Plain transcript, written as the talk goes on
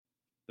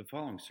The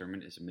following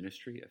sermon is a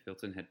ministry of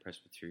Hilton Head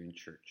Presbyterian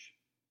Church.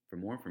 For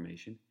more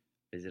information,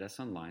 visit us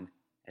online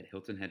at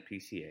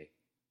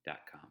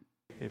hiltonheadpca.com.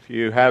 If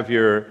you have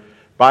your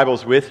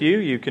Bibles with you,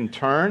 you can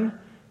turn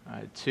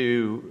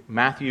to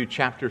Matthew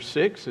chapter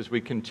 6 as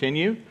we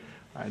continue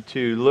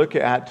to look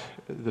at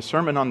the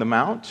Sermon on the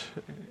Mount,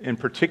 in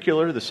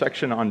particular the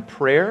section on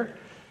prayer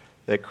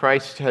that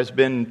Christ has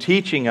been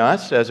teaching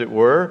us, as it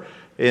were,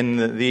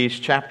 in these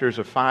chapters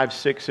of 5,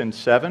 6, and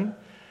 7.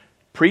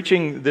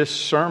 Preaching this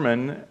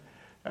sermon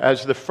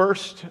as the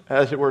first,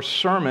 as it were,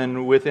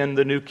 sermon within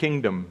the new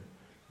kingdom.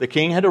 The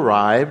king had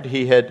arrived,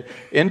 he had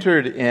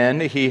entered in,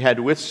 he had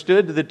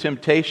withstood the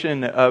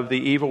temptation of the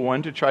evil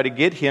one to try to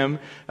get him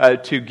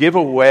to give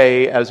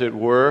away, as it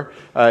were,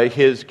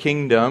 his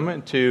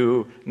kingdom,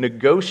 to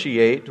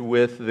negotiate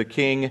with the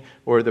king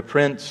or the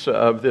prince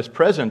of this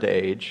present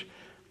age.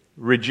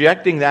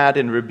 Rejecting that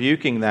and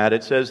rebuking that,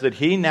 it says that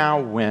he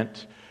now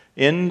went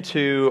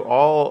into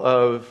all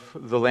of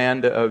the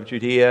land of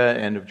Judea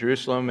and of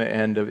Jerusalem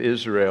and of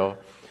Israel,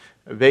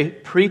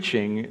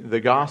 preaching the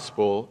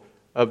gospel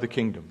of the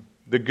kingdom,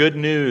 the good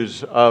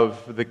news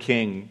of the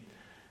king.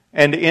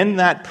 And in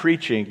that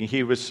preaching,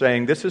 he was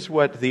saying, this is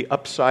what the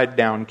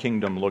upside-down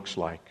kingdom looks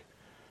like.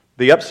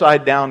 The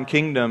upside-down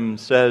kingdom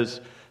says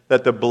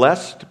that the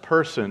blessed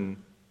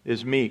person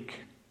is meek.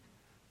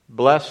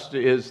 Blessed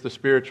is the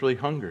spiritually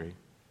hungry.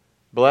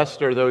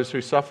 Blessed are those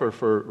who suffer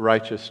for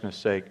righteousness'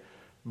 sake.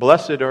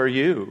 Blessed are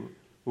you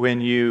when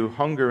you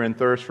hunger and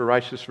thirst for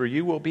righteousness, for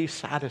you will be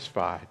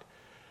satisfied.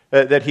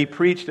 That he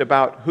preached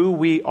about who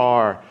we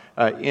are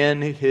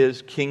in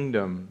his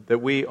kingdom, that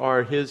we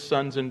are his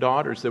sons and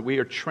daughters, that we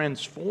are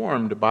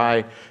transformed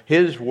by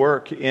his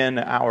work in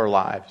our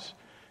lives.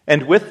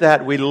 And with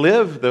that, we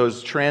live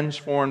those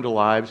transformed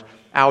lives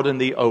out in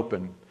the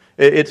open.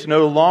 It's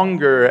no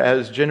longer,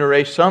 as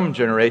some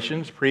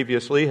generations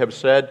previously have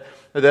said,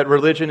 that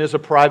religion is a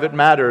private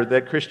matter,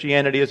 that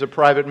Christianity is a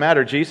private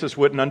matter. Jesus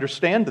wouldn't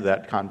understand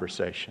that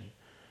conversation.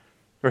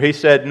 For he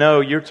said, no,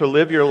 you're to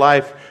live your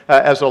life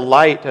as a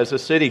light, as a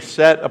city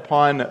set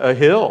upon a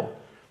hill,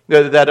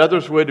 that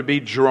others would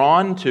be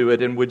drawn to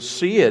it and would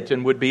see it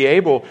and would be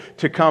able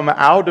to come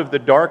out of the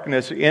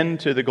darkness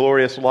into the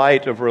glorious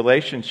light of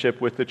relationship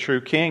with the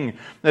true King.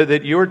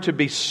 That you're to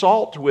be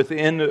salt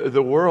within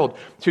the world,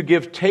 to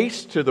give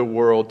taste to the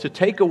world, to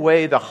take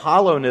away the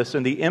hollowness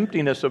and the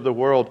emptiness of the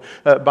world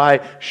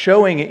by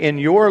showing in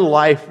your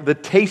life the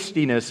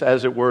tastiness,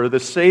 as it were,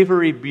 the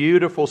savory,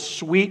 beautiful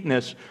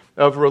sweetness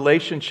of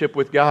relationship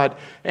with God,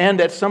 and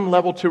at some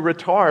level to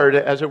retard,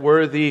 as it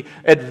were, the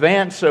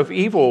advance of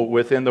evil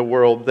within the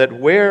world, that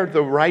where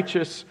the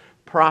righteous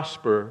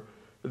prosper,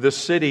 the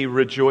city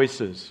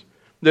rejoices.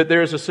 That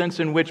there is a sense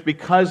in which,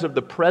 because of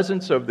the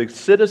presence of the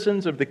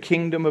citizens of the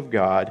kingdom of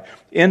God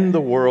in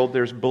the world,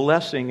 there's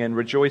blessing and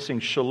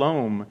rejoicing,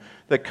 shalom,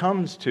 that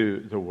comes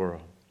to the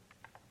world.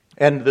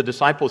 And the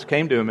disciples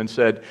came to him and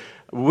said,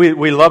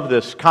 we love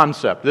this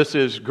concept. This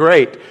is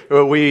great.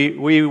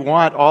 We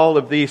want all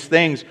of these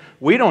things.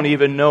 We don't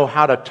even know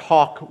how to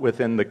talk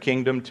within the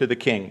kingdom to the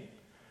king.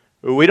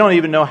 We don't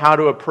even know how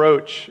to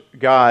approach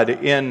God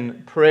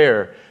in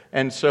prayer.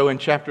 And so in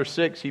chapter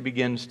 6, he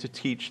begins to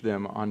teach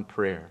them on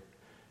prayer.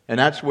 And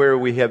that's where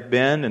we have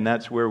been, and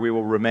that's where we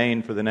will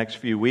remain for the next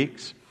few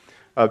weeks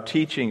of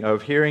teaching,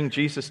 of hearing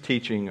Jesus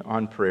teaching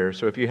on prayer.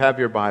 So if you have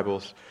your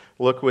Bibles,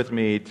 look with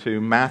me to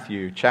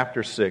Matthew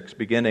chapter 6,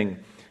 beginning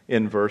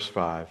in verse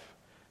 5.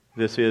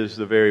 This is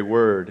the very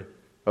word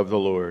of the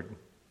Lord.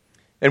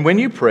 And when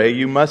you pray,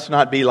 you must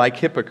not be like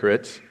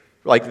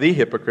the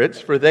hypocrites,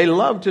 for they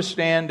love to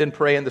stand and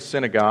pray in the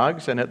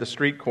synagogues and at the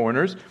street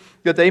corners,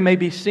 that they may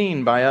be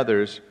seen by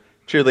others.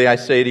 Truly I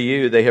say to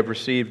you, they have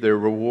received their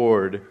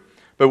reward.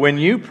 But when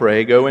you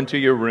pray, go into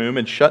your room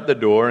and shut the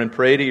door and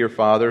pray to your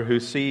Father who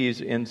is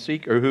in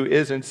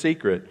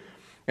secret.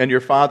 And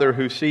your Father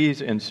who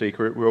sees in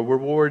secret will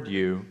reward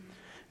you.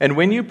 And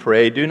when you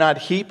pray, do not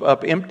heap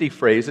up empty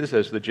phrases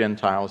as the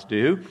Gentiles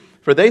do,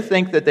 for they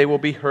think that they will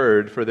be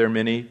heard for their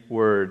many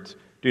words.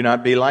 Do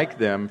not be like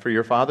them, for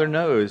your Father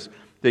knows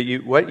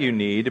that what you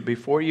need.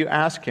 Before you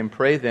ask Him,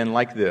 pray then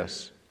like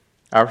this.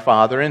 Our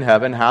Father in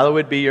heaven,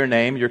 hallowed be your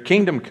name. Your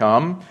kingdom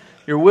come,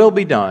 your will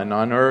be done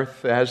on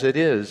earth as it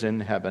is in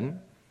heaven.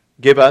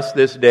 Give us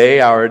this day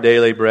our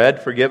daily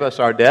bread. Forgive us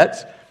our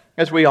debts,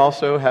 as we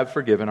also have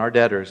forgiven our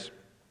debtors.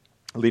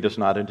 Lead us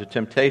not into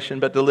temptation,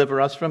 but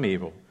deliver us from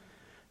evil.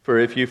 For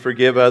if you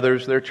forgive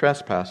others their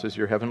trespasses,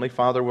 your heavenly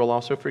Father will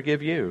also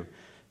forgive you.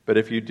 But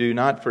if you do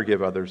not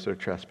forgive others their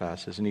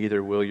trespasses,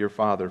 neither will your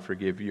Father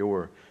forgive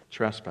your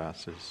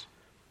trespasses.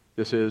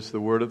 This is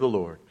the word of the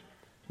Lord.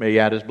 May He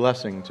add His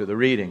blessing to the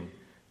reading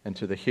and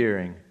to the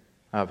hearing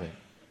of it.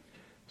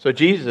 So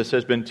Jesus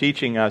has been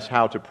teaching us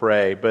how to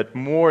pray, but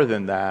more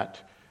than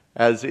that,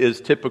 as is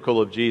typical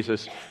of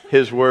Jesus,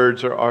 His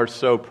words are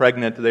so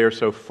pregnant, they are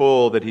so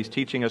full, that He's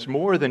teaching us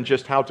more than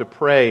just how to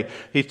pray.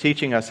 He's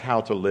teaching us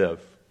how to live.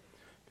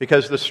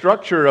 Because the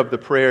structure of the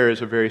prayer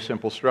is a very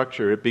simple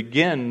structure. It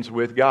begins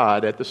with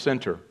God at the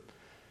center.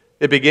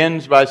 It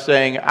begins by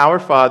saying, Our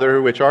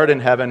Father, which art in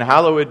heaven,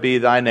 hallowed be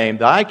thy name.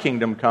 Thy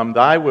kingdom come,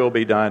 thy will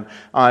be done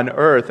on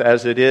earth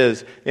as it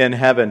is in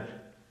heaven.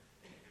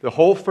 The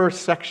whole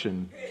first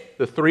section,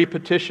 the three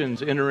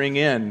petitions entering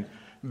in,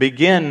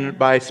 begin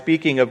by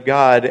speaking of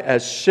God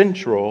as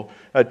central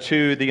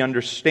to the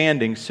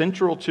understanding,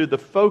 central to the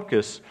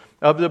focus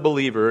of the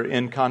believer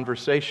in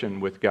conversation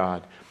with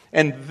God.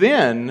 And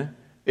then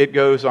it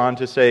goes on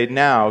to say,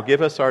 now,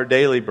 give us our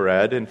daily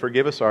bread and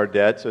forgive us our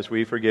debts as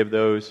we forgive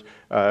those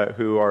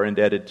who are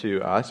indebted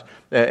to us.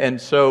 And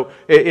so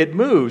it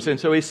moves. And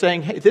so he's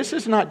saying, hey, this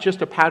is not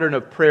just a pattern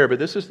of prayer, but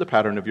this is the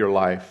pattern of your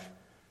life.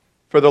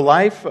 For the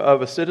life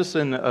of a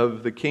citizen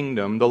of the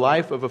kingdom, the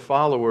life of a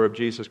follower of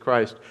Jesus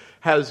Christ,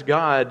 has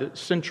God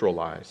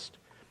centralized.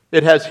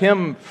 It has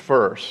Him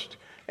first,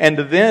 and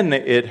then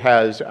it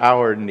has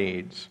our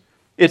needs.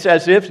 It's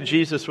as if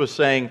Jesus was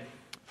saying,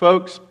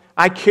 folks,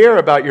 I care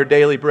about your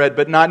daily bread,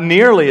 but not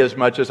nearly as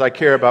much as I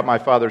care about my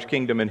Father's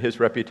kingdom and His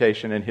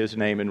reputation and His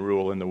name and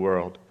rule in the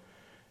world.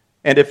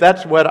 And if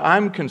that's what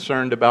I'm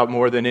concerned about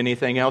more than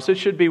anything else, it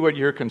should be what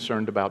you're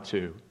concerned about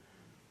too.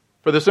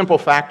 For the simple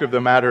fact of the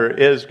matter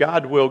is,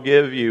 God will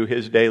give you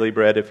His daily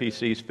bread if He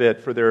sees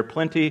fit, for there are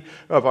plenty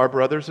of our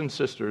brothers and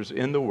sisters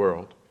in the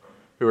world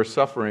who are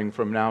suffering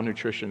from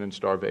malnutrition and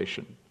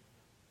starvation.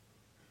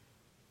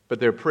 But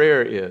their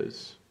prayer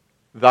is,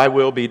 Thy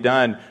will be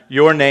done,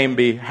 Your name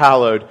be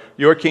hallowed,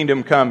 Your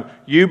kingdom come,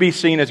 You be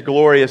seen as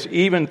glorious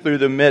even through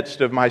the midst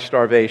of my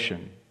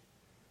starvation.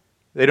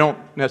 They don't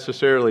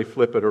necessarily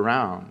flip it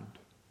around,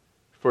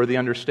 for the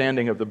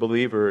understanding of the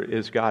believer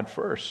is God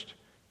first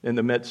in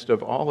the midst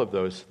of all of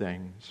those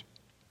things.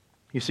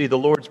 You see, the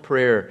Lord's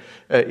Prayer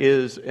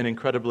is an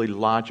incredibly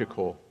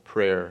logical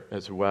prayer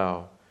as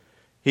well.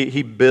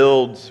 He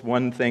builds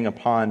one thing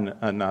upon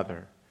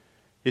another.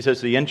 He says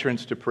the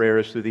entrance to prayer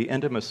is through the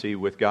intimacy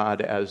with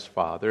God as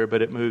Father,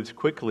 but it moves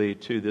quickly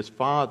to this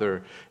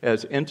Father,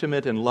 as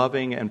intimate and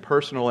loving and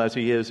personal as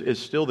He is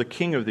still the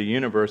King of the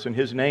universe, and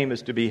His name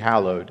is to be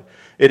hallowed.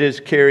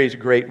 It carries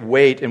great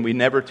weight, and we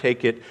never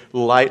take it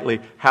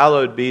lightly.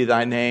 Hallowed be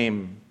thy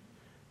name.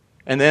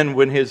 And then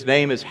when His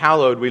name is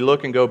hallowed, we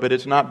look and go, but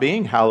it's not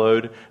being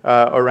hallowed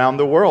around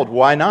the world.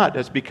 Why not?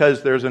 That's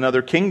because there's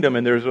another kingdom,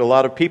 and there's a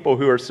lot of people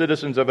who are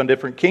citizens of a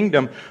different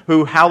kingdom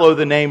who hallow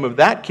the name of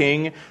that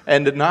king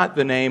and not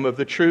the name of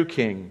the true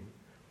king.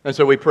 And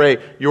so we pray,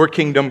 Your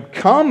kingdom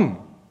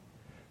come.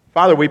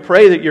 Father, we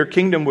pray that Your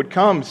kingdom would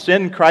come.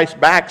 Send Christ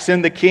back.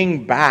 Send the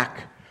King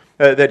back.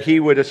 That He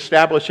would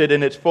establish it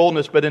in its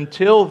fullness. But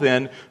until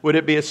then, would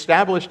it be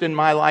established in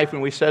my life?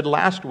 And we said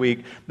last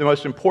week, the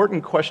most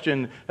important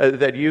question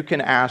that you can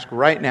ask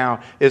right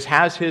now is,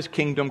 has His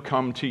kingdom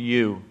come to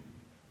you?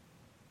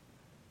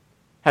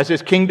 Has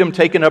His kingdom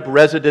taken up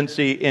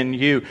residency in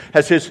you?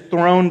 Has His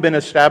throne been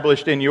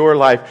established in your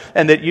life?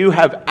 And that you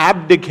have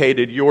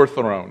abdicated your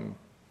throne?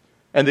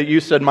 And that you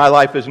said, my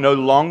life is no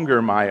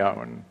longer my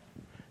own.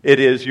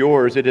 It is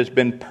yours. It has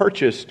been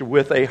purchased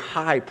with a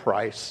high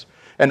price.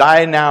 And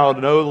I now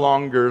no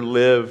longer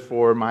live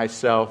for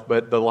myself,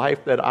 but the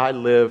life that I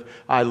live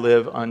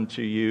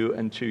unto you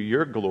and to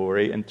Your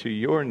glory and to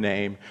Your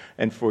name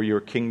and for Your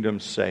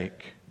kingdom's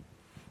sake.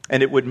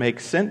 And it would make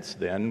sense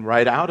then,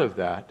 right out of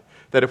that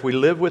if we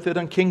live within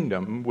a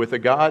kingdom, with a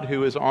God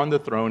who is on the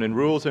throne and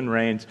rules and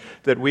reigns,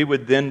 that we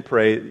would then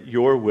pray,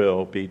 Your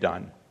will be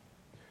done.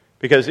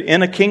 Because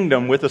in a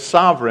kingdom with a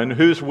sovereign,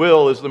 whose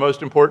will is the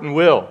most important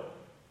will?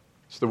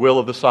 It's the will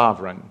of the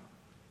sovereign.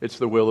 It's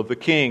the will of the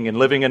king. And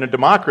living in a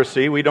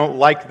democracy, we don't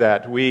like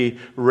that. We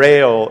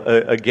rail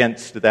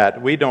against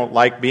that. We don't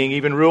like being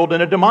even ruled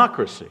in a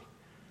democracy.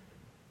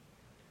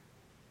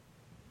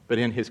 But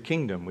in His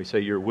kingdom, we say,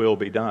 Your will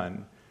be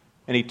done.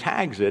 And He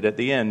tags it at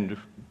the end,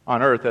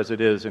 on earth as it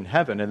is in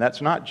heaven. And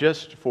that's not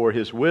just for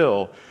His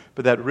will,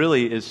 but that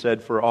really is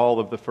said for all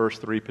of the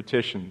first three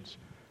petitions.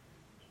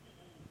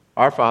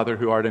 Our Father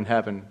who art in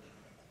heaven,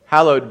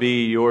 hallowed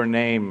be Your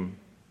name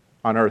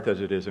on earth as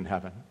it is in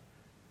heaven.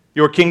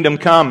 Your kingdom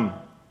come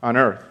on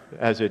earth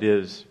as it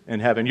is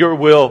in heaven. Your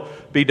will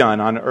be done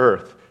on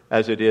earth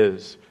as it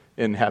is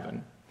in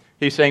heaven.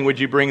 He's saying, would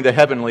you bring the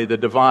heavenly, the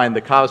divine,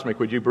 the cosmic,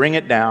 would you bring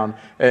it down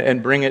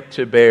and bring it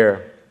to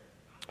bear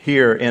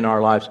here in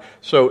our lives?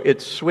 So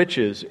it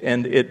switches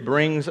and it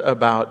brings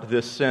about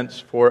this sense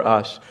for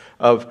us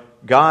of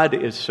God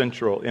is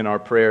central in our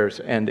prayers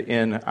and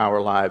in our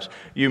lives.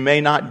 You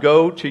may not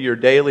go to your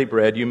daily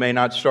bread. You may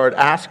not start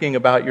asking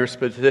about your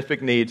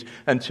specific needs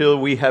until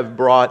we have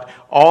brought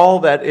all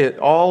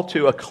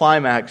to a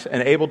climax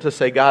and able to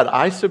say, God,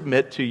 I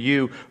submit to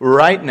You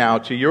right now,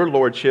 to Your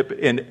lordship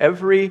in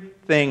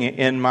everything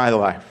in my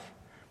life.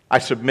 I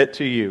submit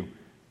to You,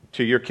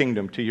 to Your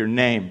kingdom, to Your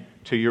name,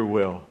 to Your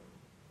will.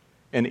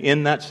 And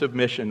in that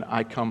submission,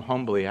 I come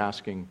humbly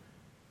asking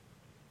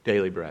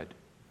daily bread,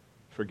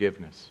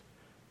 forgiveness.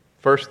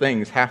 First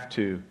things have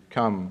to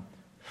come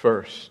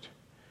first.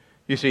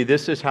 You see,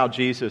 this is how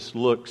Jesus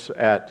looks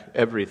at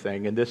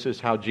everything, and this is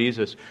how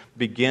Jesus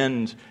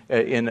begins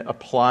in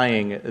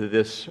applying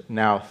this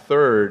now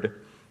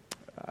third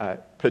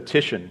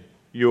petition,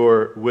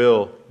 Your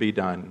will be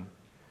done.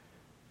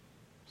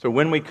 So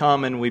when we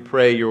come and we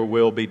pray, your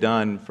will be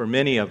done, for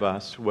many of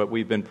us, what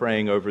we've been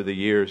praying over the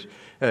years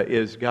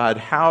is, God,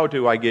 how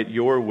do I get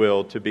your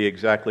will to be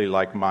exactly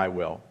like my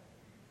will?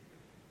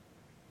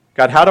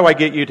 God, how do I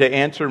get you to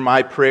answer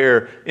my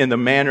prayer in the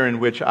manner in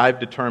which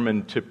I've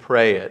determined to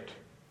pray it?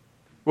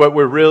 What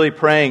we're really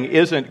praying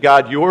isn't,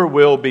 God, your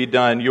will be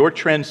done, your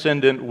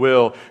transcendent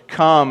will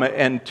come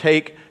and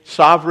take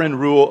sovereign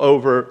rule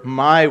over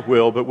my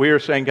will, but we are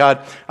saying,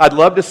 God, I'd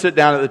love to sit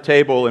down at the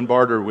table and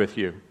barter with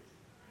you.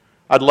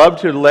 I'd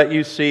love to let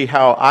you see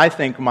how I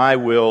think my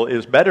will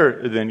is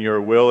better than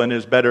your will and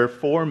is better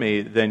for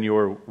me than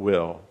your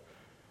will.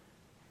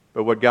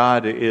 But what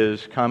God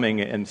is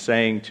coming and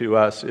saying to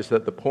us is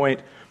that the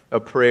point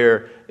of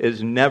prayer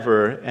is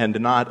never and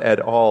not at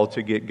all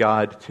to get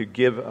God to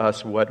give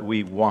us what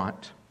we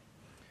want.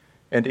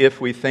 And if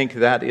we think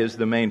that is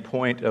the main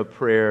point of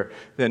prayer,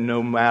 then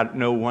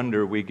no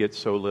wonder we get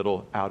so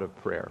little out of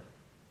prayer.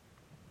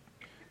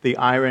 The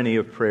irony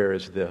of prayer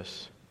is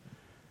this.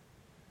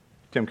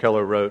 Tim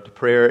Keller wrote,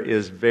 prayer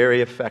is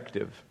very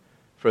effective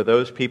for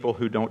those people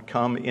who don't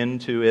come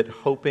into it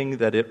hoping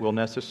that it will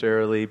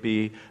necessarily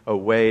be a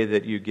way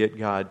that you get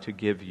God to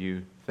give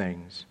you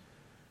things.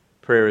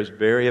 Prayer is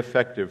very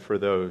effective for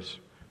those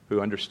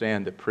who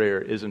understand that prayer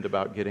isn't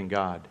about getting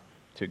God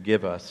to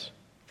give us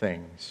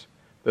things.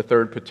 The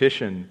third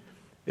petition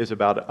is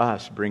about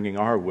us bringing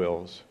our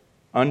wills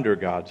under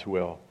God's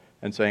will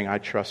and saying, I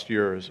trust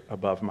yours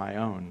above my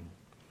own.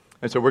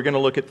 And so we're going to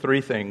look at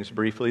three things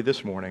briefly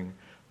this morning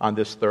on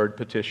this third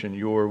petition,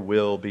 your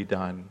will be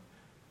done.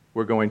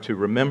 We're going to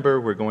remember,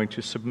 we're going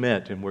to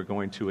submit, and we're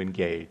going to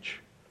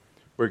engage.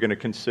 We're going to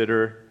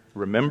consider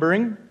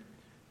remembering,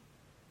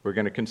 we're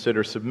going to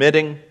consider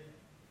submitting,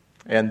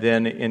 and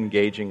then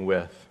engaging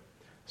with.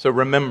 So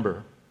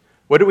remember.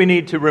 What do we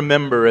need to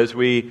remember as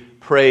we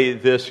pray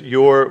this,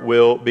 your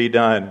will be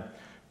done?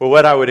 Well,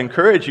 what I would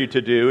encourage you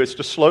to do is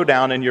to slow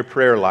down in your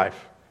prayer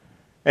life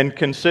and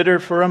consider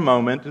for a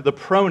moment the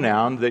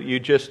pronoun that you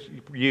just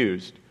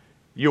used,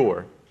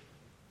 your.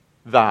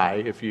 Thy,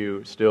 if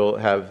you still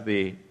have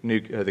the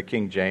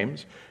King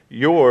James,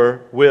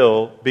 your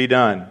will be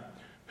done.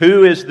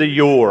 Who is the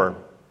your?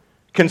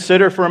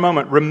 Consider for a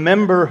moment.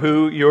 Remember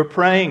who you're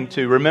praying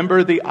to.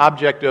 Remember the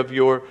object of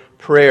your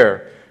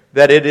prayer,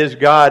 that it is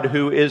God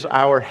who is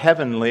our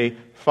heavenly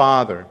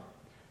Father.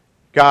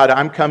 God,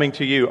 I'm coming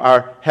to you,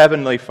 our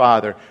heavenly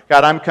Father.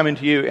 God, I'm coming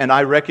to you, and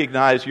I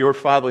recognize your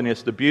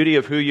fatherliness, the beauty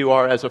of who you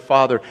are as a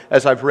father.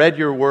 As I've read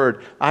your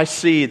word, I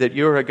see that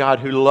you're a God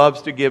who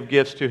loves to give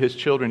gifts to his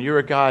children. You're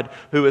a God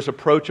who is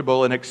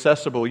approachable and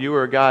accessible. You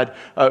are a God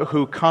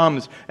who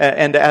comes,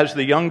 and as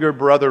the younger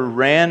brother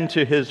ran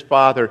to his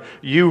father,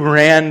 you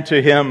ran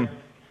to him.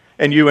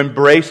 And you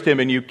embraced him,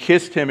 and you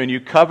kissed him, and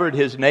you covered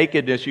his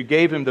nakedness. You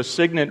gave him the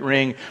signet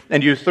ring,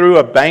 and you threw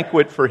a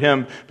banquet for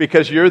him,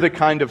 because you're the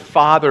kind of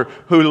father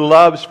who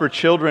loves for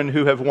children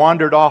who have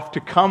wandered off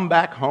to come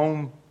back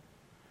home.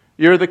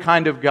 You're the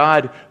kind of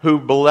God who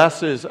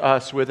blesses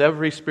us with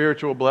every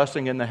spiritual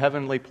blessing in the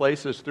heavenly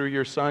places through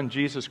your Son,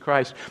 Jesus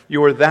Christ.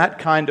 You are that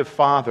kind of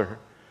father.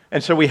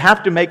 And so we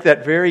have to make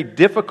that very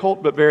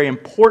difficult but very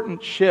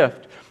important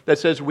shift that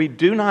says we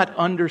do not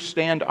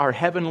understand our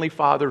Heavenly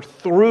Father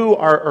through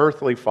our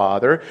earthly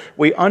father.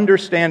 We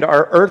understand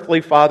our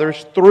earthly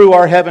fathers through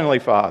our Heavenly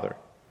Father.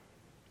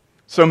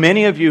 So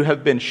many of you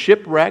have been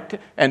shipwrecked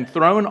and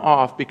thrown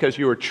off because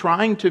you are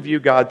trying to view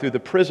God through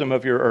the prism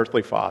of your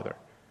earthly father.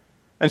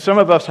 And some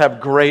of us have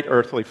great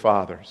earthly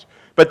fathers,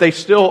 but they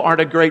still aren't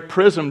a great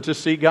prism to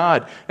see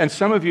God. And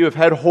some of you have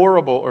had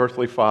horrible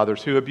earthly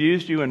fathers who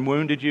abused you and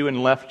wounded you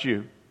and left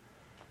you.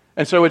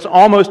 And so it's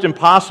almost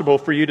impossible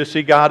for you to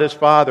see God as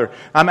Father.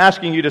 I'm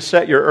asking you to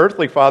set your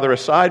earthly father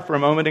aside for a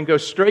moment and go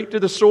straight to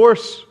the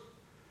source.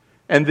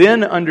 And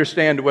then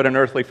understand what an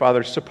earthly father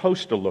is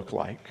supposed to look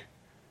like.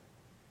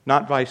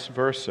 Not vice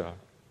versa.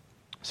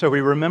 So we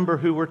remember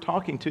who we're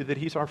talking to, that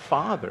He's our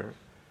Father.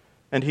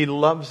 And He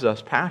loves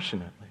us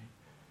passionately.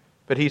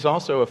 But He's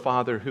also a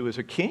Father who is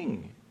a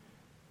king.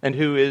 And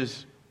who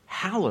is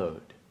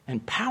hallowed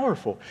and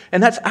powerful.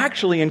 And that's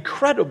actually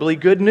incredibly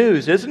good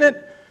news, isn't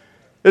it?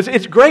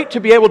 It's great to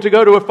be able to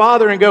go to a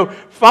father and go,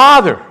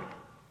 Father,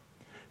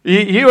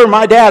 you are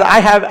my dad. I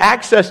have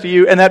access to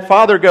you. And that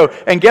father go,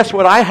 and guess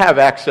what I have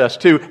access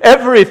to?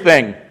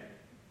 Everything.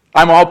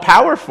 I'm all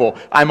powerful.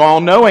 I'm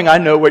all knowing. I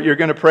know what you're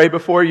going to pray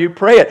before you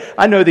pray it.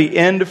 I know the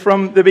end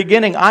from the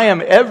beginning. I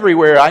am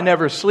everywhere. I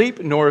never sleep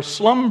nor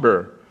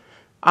slumber.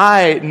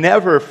 I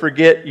never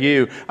forget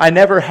you. I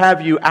never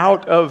have you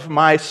out of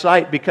my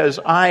sight, because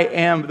I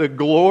am the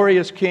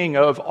glorious King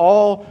of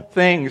all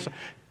things.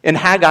 In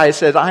Haggai it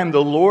says, I am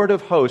the Lord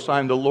of hosts. I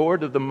am the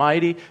Lord of the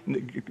mighty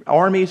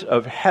armies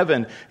of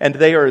heaven. And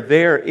they are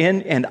there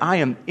and I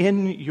am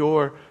in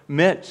your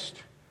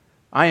midst.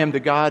 I am the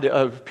God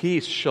of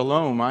peace,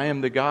 shalom. I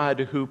am the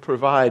God who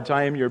provides.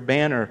 I am your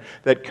banner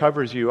that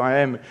covers you. I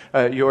am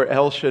your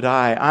El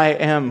Shaddai. I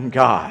am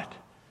God.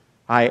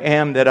 I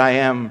am that I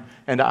am,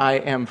 and I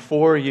am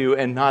for you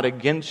and not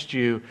against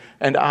you.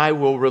 And I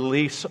will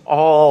release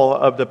all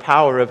of the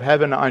power of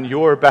heaven on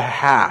your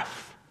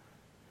behalf.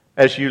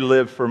 as you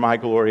live for my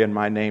glory and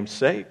my name's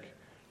sake.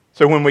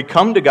 So when we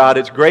come to God,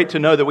 it's great to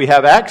know that we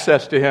have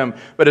access to Him,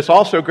 but it's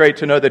also great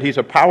to know that He's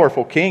a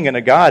powerful King and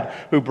a God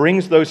who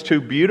brings those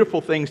two beautiful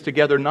things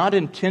together, not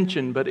in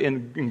tension, but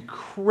in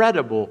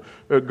incredible,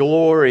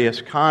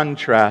 glorious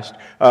contrast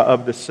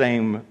of the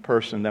same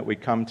person that we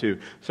come to.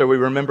 So we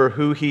remember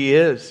who He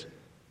is.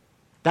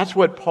 That's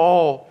what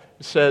Paul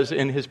says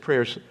in his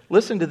prayers.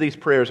 Listen to these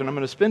prayers, and I'm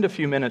going to spend a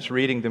few minutes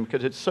reading them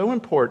because it's so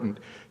important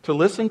to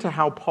listen to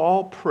how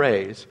Paul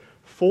prays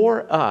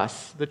for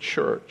us, the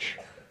church,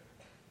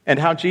 and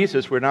how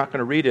Jesus, we're not going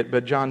to read it,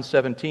 but John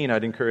 17,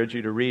 I'd encourage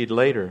you to read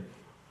later.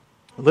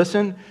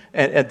 Listen,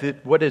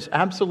 what is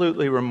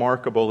absolutely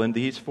remarkable in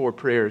these four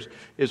prayers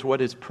is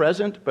what is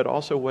present, but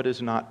also what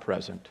is not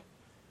present.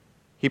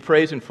 He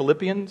prays in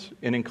Philippians,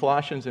 and in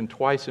Colossians, and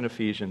twice in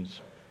Ephesians.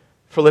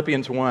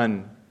 Philippians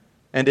 1,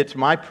 "And it's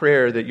my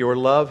prayer that your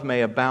love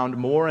may abound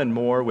more and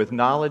more with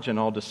knowledge and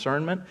all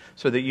discernment,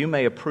 so that you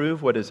may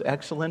approve what is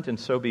excellent and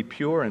so be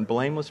pure and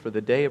blameless for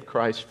the day of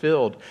Christ,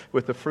 filled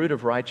with the fruit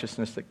of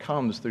righteousness that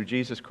comes through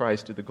Jesus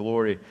Christ to the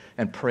glory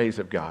and praise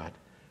of God."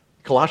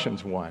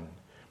 Colossians 1.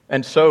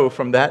 "And so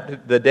from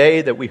the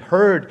day that we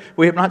heard,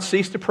 we have not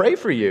ceased to pray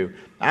for you,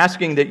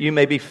 asking that you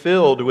may be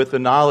filled with the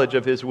knowledge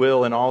of His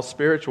will and all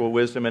spiritual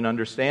wisdom and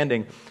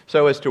understanding,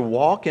 so as to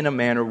walk in a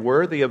manner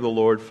worthy of the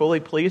Lord, fully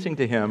pleasing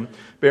to Him,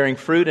 bearing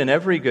fruit in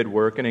every good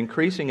work, and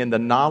increasing in the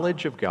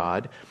knowledge of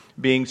God,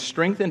 being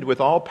strengthened with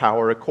all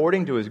power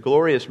according to His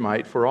glorious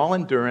might, for all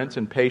endurance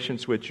and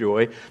patience with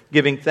joy,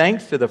 giving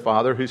thanks to the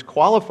Father who's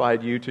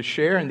qualified you to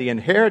share in the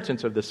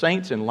inheritance of the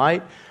saints in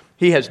light.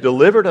 He has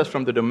delivered us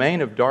from the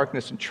domain of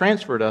darkness and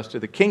transferred us to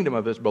the kingdom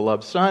of His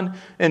beloved Son,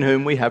 in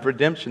whom we have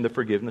redemption, the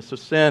forgiveness of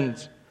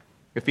sins."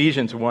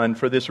 Ephesians 1,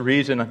 "For this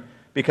reason,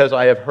 because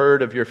I have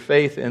heard of your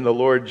faith in the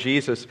Lord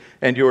Jesus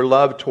and your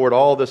love toward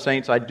all the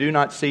saints, I do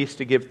not cease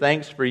to give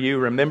thanks for you,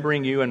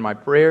 remembering you in my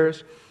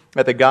prayers,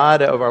 that the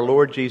God of our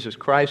Lord Jesus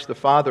Christ, the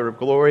Father of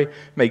glory,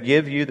 may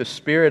give you the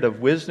spirit of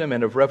wisdom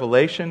and of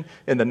revelation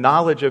in the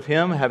knowledge of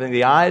Him, having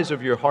the eyes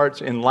of your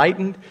hearts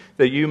enlightened,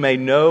 that you may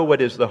know what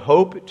is the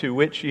hope to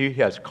which He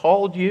has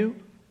called you,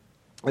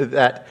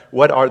 that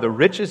what are the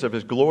riches of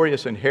His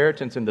glorious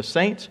inheritance in the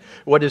saints,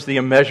 what is the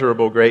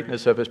immeasurable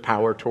greatness of His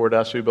power toward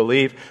us who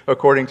believe,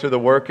 according to the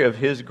work of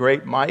His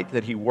great might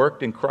that He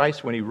worked in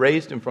Christ when He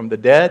raised Him from the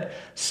dead,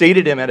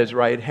 seated Him at His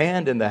right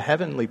hand in the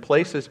heavenly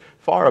places,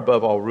 far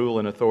above all rule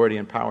and authority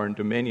and power and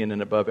dominion,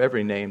 and above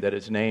every name that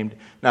is named,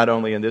 not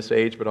only in this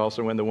age but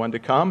also in the one to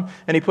come.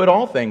 And He put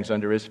all things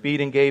under His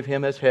feet and gave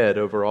Him as head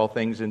over all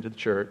things into the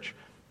church,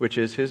 which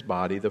is His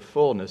body, the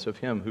fullness of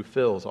Him who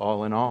fills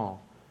all in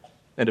all."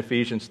 And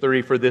Ephesians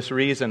 3, "For this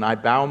reason I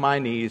bow my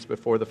knees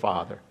before the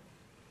Father,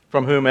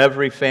 from whom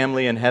every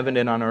family in heaven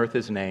and on earth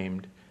is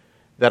named,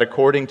 that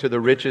according to the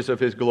riches of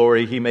His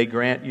glory He may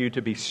grant you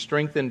to be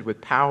strengthened with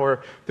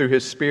power through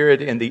His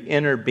Spirit in the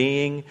inner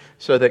being,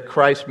 so that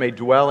Christ may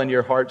dwell in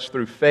your hearts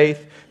through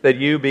faith, that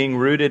you, being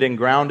rooted and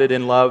grounded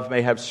in love,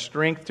 may have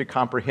strength to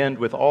comprehend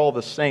with all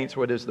the saints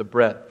what is the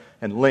breadth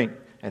and length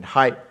and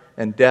height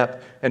and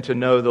depth, and to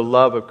know the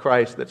love of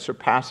Christ that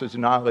surpasses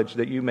knowledge,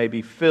 that you may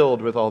be filled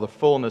with all the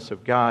fullness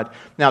of God.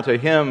 Now to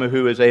Him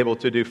who is able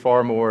to do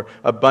far more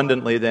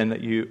abundantly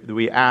than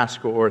we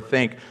ask or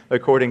think,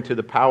 according to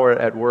the power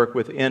at work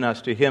within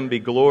us, to Him be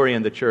glory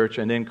in the church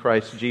and in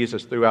Christ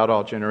Jesus throughout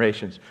all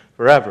generations,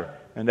 forever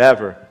and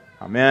ever.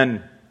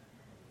 Amen."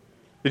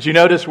 Did you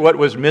notice what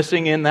was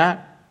missing in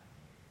that?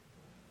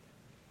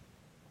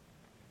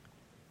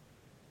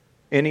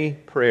 Any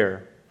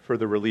prayer for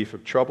the relief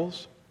of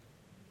troubles,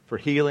 for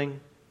healing,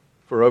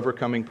 for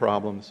overcoming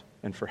problems,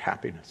 and for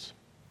happiness.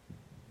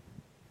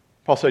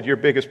 Paul said, your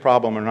biggest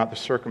problem are not the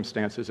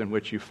circumstances in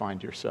which you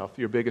find yourself.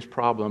 Your biggest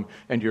problem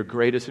and your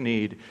greatest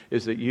need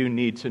is that you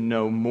need to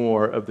know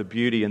more of the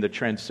beauty and the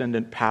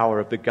transcendent power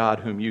of the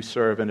God whom you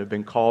serve and have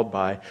been called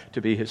by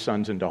to be His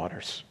sons and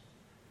daughters.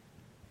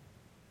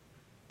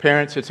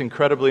 Parents, it's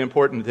incredibly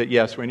important that,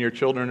 yes, when your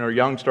children are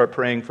young, start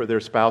praying for their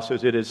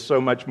spouses. It is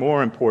so much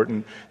more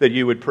important that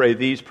you would pray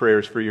these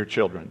prayers for your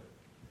children,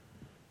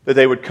 that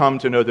they would come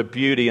to know the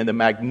beauty and the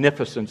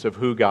magnificence of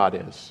who God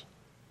is,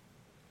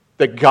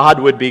 that God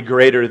would be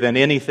greater than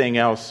anything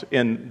else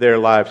in their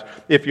lives.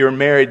 If you're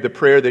married, the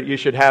prayer that you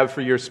should have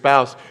for your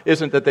spouse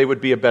isn't that they would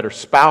be a better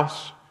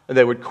spouse and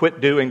they would quit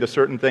doing the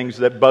certain things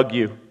that bug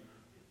you.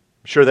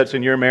 I'm sure that's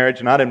in your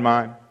marriage, not in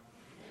mine.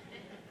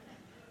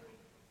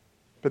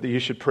 But that you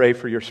should pray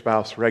for your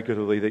spouse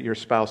regularly, that your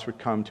spouse would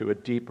come to a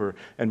deeper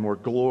and more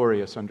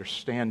glorious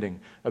understanding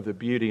of the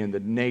beauty and the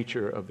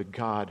nature of the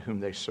God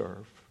whom they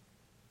serve.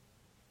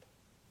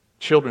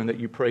 Children, that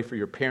you pray for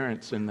your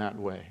parents in that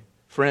way.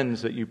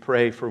 Friends, that you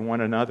pray for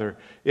one another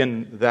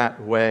in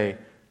that way.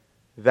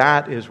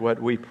 That is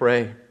what we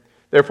pray.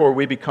 Therefore,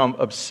 we become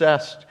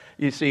obsessed.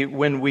 You see,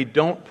 when we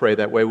don't pray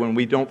that way, when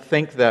we don't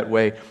think that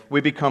way,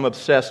 we become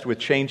obsessed with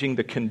changing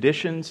the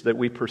conditions that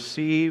we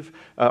perceive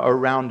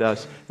around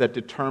us that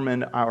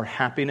determine our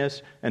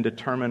happiness and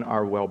determine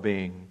our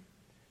well-being.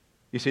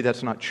 You see,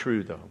 that's not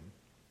true, though.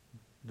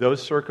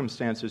 Those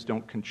circumstances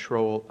don't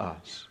control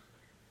us.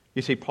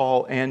 You see,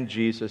 Paul and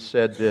Jesus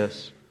said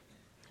this: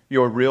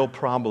 your real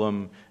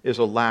problem is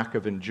a lack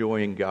of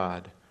enjoying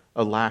God,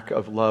 a lack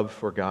of love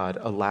for God,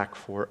 a lack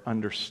for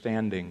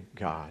understanding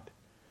God.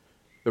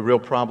 The real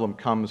problem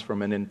comes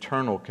from an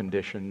internal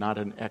condition, not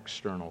an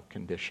external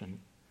condition.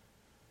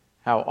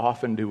 How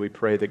often do we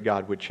pray that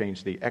God would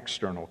change the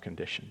external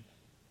condition?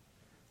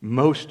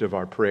 Most of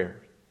our prayers.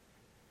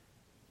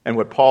 And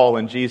what Paul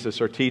and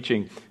Jesus are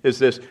teaching is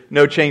this: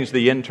 no, change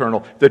the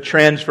internal, the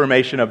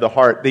transformation of the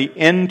heart. The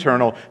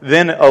internal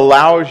then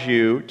allows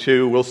you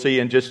to, we'll see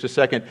in just a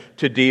second,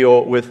 to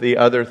deal with the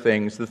other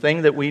things. The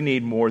thing that we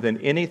need more than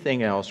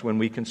anything else when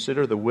we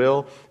consider the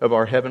will of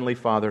our Heavenly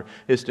Father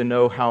is to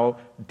know how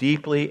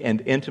deeply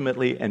and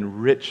intimately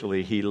and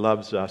richly He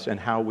loves us and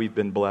how we've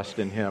been blessed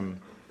in Him.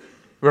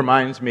 It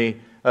reminds me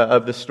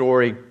of the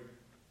story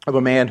of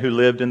a man who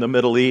lived in the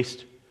Middle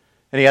East,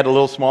 and he had a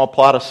little small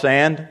plot of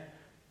sand.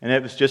 And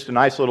it was just a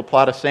nice little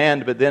plot of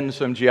sand, but then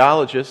some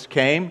geologists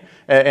came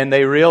and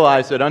they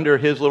realized that under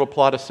his little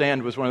plot of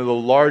sand was one of the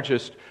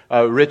largest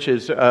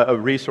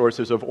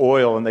resources of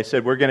oil. And they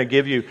said, we're going to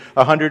give you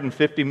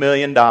 $150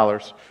 million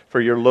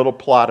for your little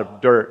plot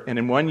of dirt. And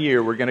in 1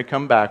 year, we're going to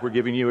come back. We're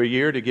giving you a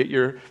year to get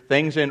your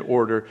things in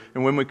order.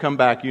 And when we come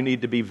back, you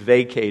need to be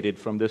vacated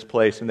from this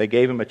place. And they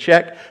gave him a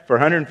check for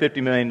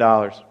 $150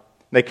 million.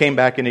 They came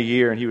back in a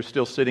year and he was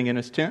still sitting in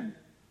his tent.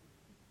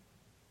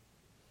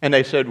 And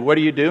they said, what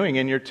are you doing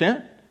in your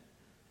tent?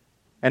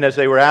 And as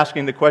they were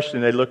asking the question,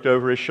 they looked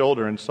over his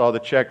shoulder and saw the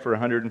check for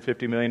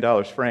 $150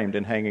 million framed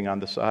and hanging on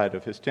the side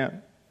of his tent.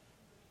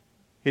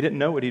 He didn't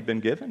know what he'd been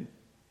given.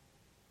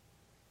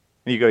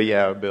 And you go,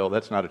 yeah, Bill,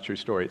 that's not a true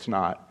story. It's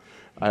not.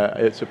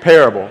 It's a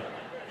parable.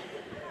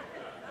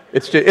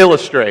 It's to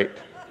illustrate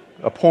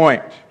a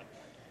point.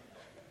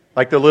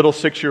 Like the little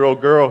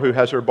 6-year-old girl who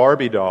has her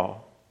Barbie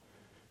doll.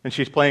 And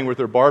she's playing with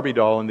her Barbie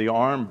doll and the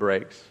arm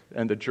breaks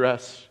and the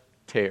dress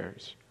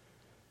tears.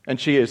 And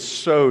she is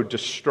so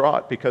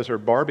distraught because her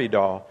Barbie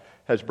doll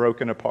has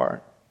broken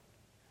apart.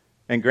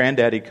 And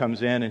Granddaddy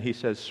comes in and he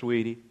says,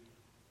 sweetie,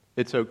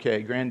 it's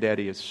okay.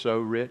 Granddaddy is so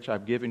rich.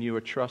 I've given you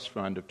a trust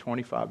fund of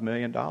 $25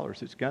 million.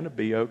 It's going to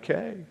be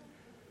okay.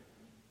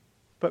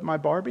 But my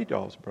Barbie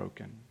doll's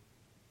broken.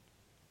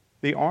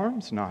 The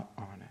arm's not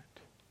on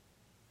it.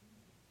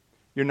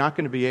 You're not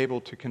going to be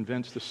able to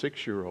convince the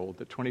 6-year-old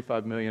that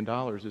 $25 million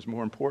is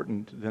more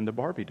important than the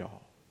Barbie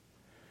doll.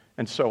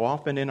 And so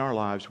often in our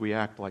lives, we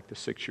act like the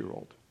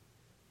 6-year-old.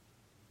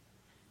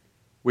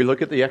 We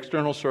look at the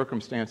external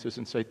circumstances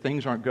and say,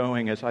 things aren't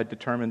going as I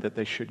determined that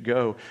they should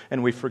go.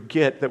 And we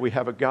forget that we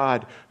have a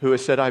God who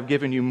has said, I've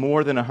given you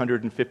more than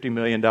 $150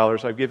 million.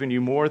 I've given you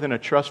more than a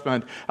trust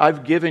fund.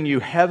 I've given you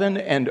heaven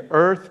and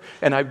earth.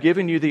 And I've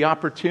given you the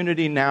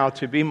opportunity now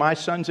to be my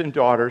sons and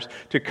daughters,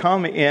 to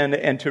come in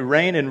and to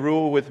reign and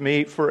rule with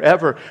me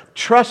forever.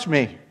 Trust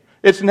me,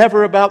 it's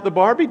never about the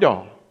Barbie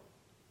doll.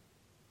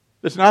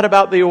 It's not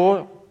about the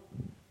oil.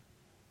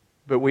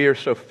 But we are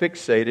so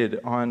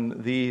fixated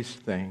on these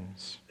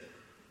things.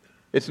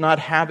 It's not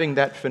having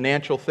that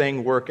financial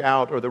thing work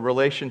out or the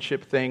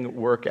relationship thing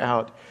work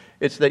out.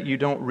 It's that you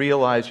don't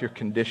realize your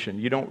condition.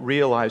 You don't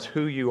realize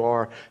who you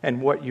are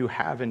and what you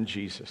have in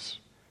Jesus.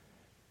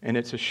 And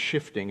it's a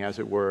shifting, as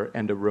it were,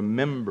 and a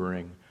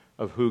remembering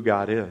of who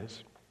God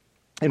is.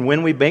 And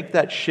when we make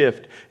that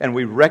shift and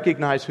we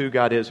recognize who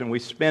God is and we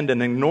spend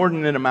an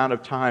inordinate amount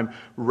of time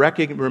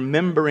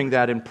remembering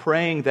that and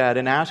praying that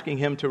and asking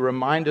Him to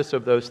remind us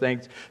of those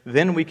things,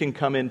 then we can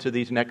come into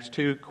these next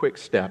 2 quick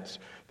steps.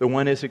 The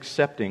one is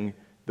accepting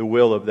the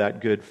will of that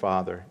good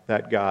Father,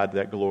 that God,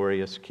 that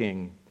glorious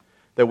King.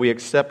 That we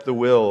accept the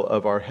will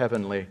of our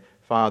Heavenly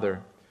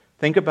Father.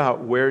 Think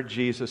about where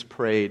Jesus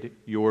prayed,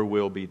 your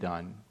will be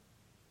done.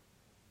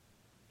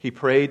 He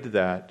prayed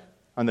that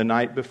on the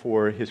night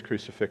before His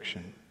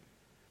crucifixion,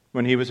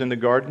 when He was in the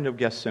Garden of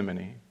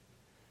Gethsemane,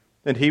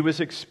 and He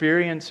was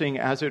experiencing,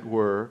 as it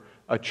were,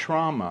 a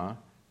trauma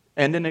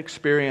and an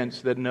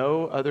experience that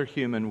no other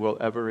human will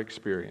ever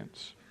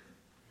experience.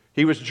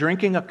 He was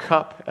drinking a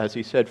cup, as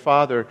He said,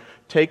 Father,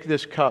 take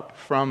this cup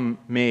from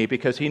me,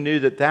 because He knew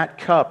that that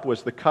cup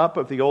was the cup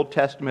of the Old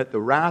Testament, the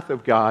wrath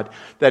of God,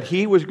 that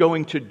He was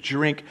going to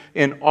drink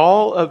in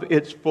all of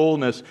its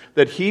fullness,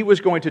 that He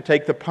was going to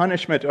take the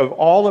punishment of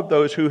all of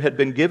those who had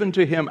been given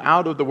to Him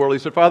out of the world. He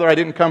said, Father, I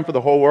didn't come for the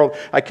whole world.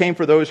 I came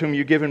for those whom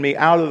you've given me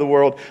out of the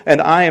world,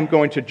 and I am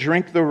going to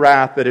drink the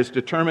wrath that is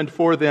determined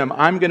for them.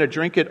 I'm going to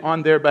drink it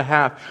on their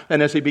behalf.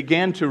 And as He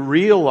began to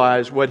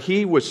realize what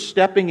He was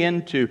stepping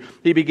into,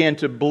 He began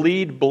to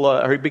bleed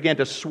blood, or He began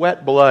to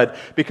sweat blood,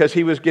 because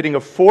He was getting a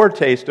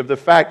foretaste of the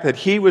fact that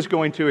He was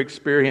going to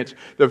experience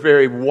the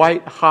very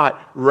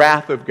white-hot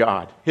wrath of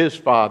God, His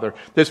Father.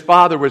 His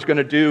Father was going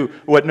to do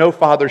what no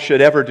father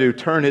should ever do,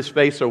 turn His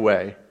face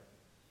away.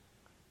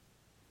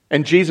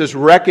 And Jesus,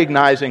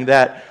 recognizing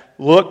that,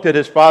 looked at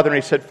His Father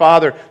and He said,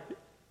 Father,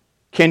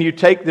 can you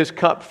take this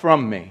cup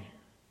from me?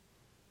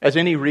 As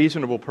any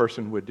reasonable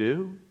person would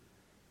do.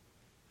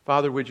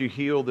 Father, would you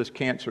heal this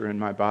cancer in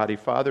my body?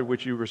 Father,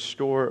 would you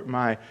restore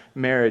my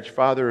marriage?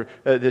 Father,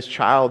 this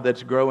child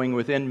that's growing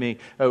within me,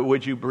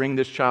 would you bring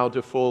this child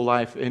to full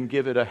life and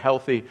give it a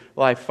healthy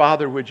life?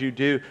 Father, would you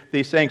do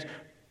these things?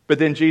 But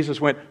then Jesus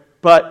went,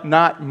 but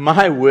not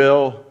my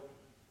will,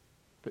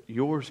 but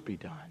yours be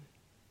done.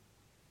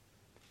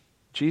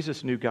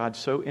 Jesus knew God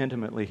so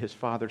intimately, his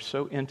Father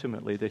so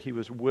intimately, that he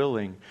was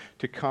willing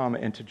to come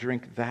and to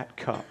drink that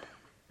cup.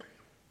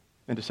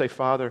 And to say,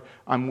 Father,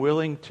 I'm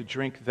willing to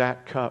drink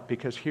that cup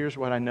because here's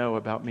what I know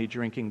about me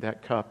drinking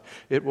that cup.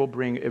 It will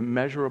bring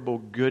immeasurable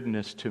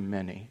goodness to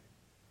many.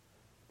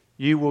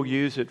 You will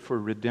use it for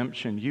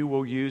redemption. You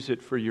will use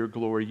it for your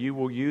glory. You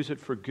will use it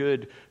for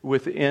good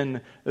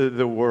within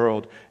the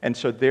world. And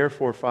so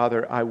therefore,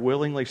 Father, I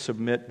willingly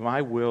submit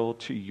my will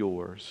to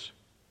yours.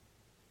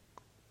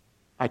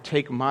 I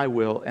take my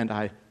will and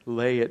I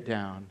lay it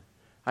down.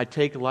 I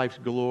take life's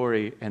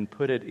glory and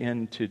put it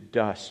into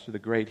dust, the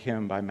great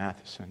hymn by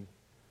Matheson.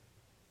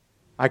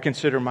 I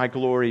consider my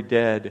glory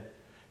dead,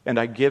 and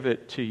I give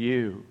it to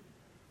you,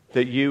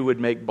 that you would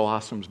make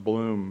blossoms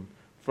bloom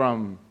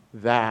from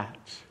that.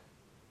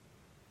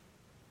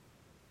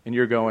 And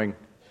you're going,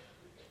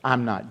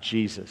 I'm not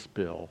Jesus,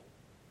 Bill.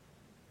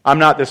 I'm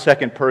not the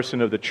second person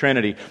of the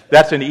Trinity.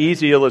 That's an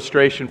easy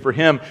illustration for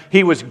him.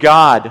 He was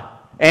God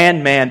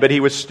and man, but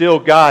he was still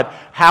God.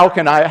 How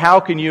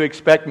can you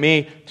expect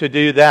me to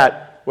do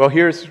that? Well,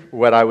 here's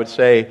what I would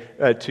say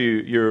to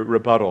your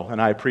rebuttal,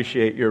 and I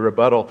appreciate your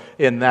rebuttal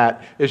in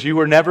that, is you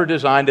were never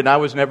designed, and I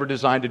was never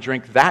designed to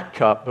drink that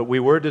cup, but we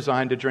were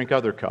designed to drink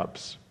other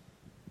cups,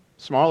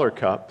 smaller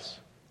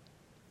cups.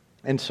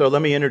 And so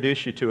let me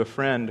introduce you to a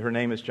friend. Her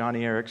name is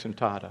Joni Eareckson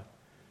Tada.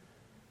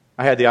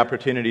 I had the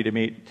opportunity to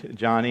meet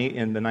Joni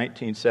in the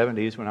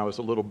 1970s when I was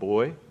a little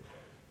boy.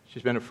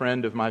 She's been a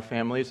friend of my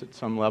family's at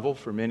some level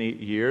for many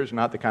years.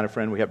 Not the kind of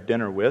friend we have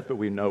dinner with, but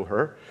we know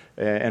her.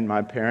 And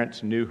my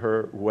parents knew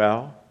her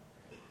well.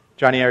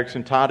 Joni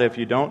Eareckson Tada, if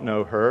you don't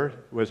know her,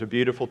 was a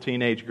beautiful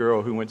teenage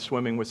girl who went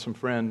swimming with some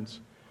friends.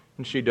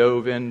 And she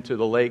dove into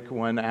the lake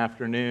one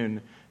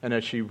afternoon. And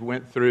as she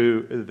went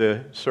through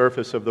the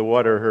surface of the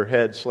water, her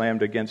head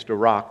slammed against a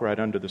rock right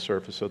under the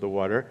surface of the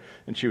water.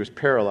 And she was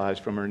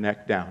paralyzed from her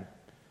neck down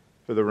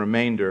for the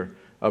remainder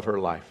of her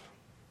life.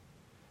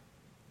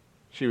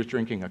 She was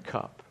drinking a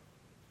cup.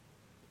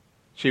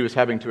 She was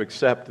having to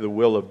accept the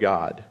will of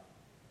God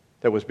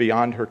that was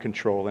beyond her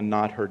control and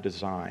not her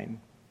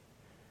design.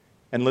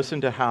 And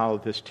listen to how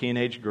this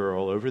teenage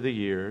girl, over the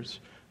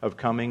years of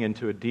coming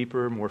into a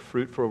deeper, more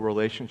fruitful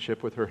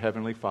relationship with her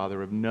Heavenly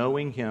Father, of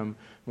knowing Him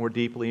more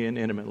deeply and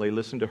intimately,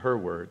 listen to her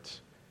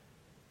words.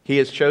 He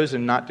has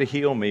chosen not to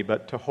heal me,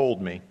 but to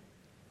hold me.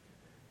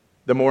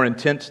 The more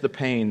intense the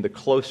pain, the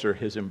closer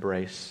His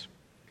embrace.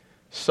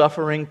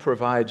 Suffering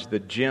provides the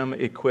gym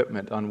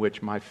equipment on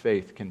which my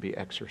faith can be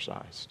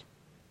exercised.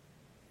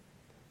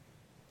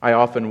 I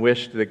often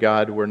wish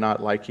God were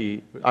like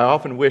He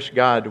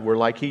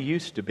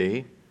used to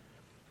be,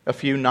 a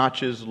few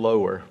notches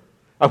lower.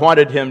 I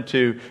wanted Him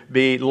to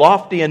be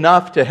lofty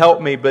enough to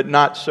help me, but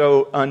not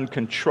so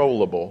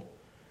uncontrollable.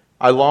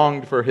 I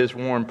longed for His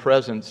warm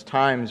presence,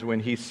 times when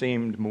He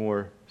seemed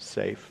more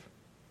safe.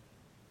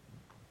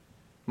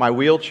 My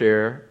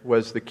wheelchair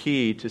was the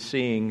key to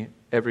seeing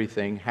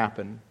everything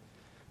happen,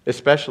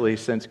 especially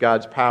since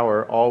God's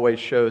power always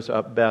shows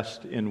up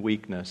best in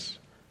weakness.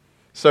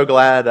 So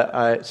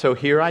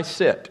here I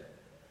sit,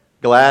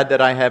 glad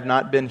that I have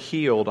not been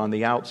healed on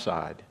the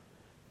outside,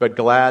 but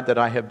glad that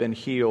I have been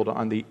healed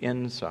on the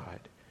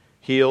inside,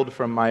 healed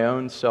from my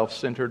own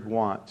self-centered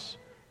wants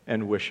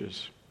and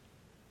wishes.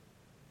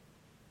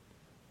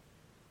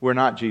 We're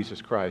not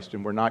Jesus Christ,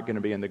 and we're not going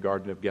to be in the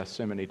Garden of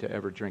Gethsemane to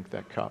ever drink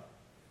that cup.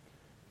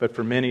 But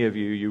for many of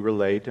you, you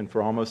relate, and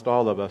for almost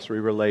all of us, we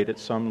relate at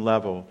some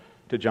level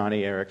to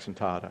Joni Eareckson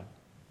Tada,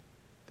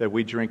 that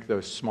we drink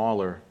those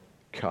smaller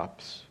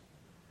cups.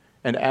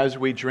 And as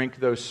we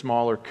drink those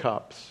smaller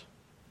cups,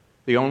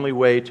 the only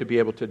way to be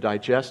able to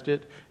digest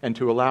it and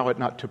to allow it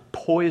not to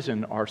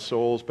poison our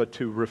souls, but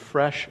to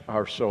refresh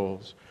our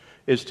souls,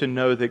 is to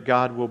know that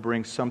God will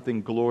bring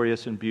something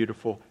glorious and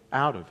beautiful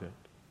out of it.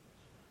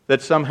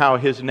 That somehow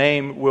His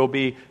name will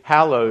be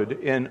hallowed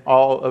in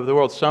all of the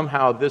world.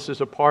 Somehow this is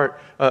a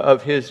part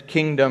of His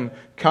kingdom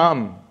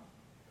come.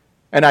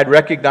 And I'd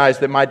recognize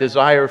that my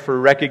desire for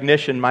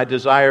recognition, my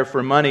desire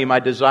for money, my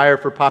desire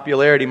for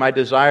popularity, my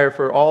desire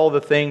for all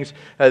the things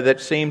that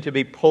seem to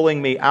be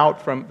pulling me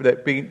out from,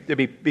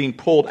 being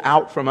pulled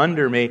out from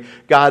under me,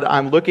 God,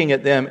 I'm looking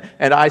at them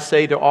and I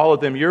say to all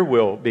of them, your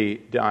will be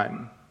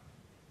done.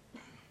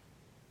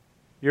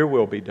 Your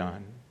will be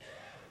done.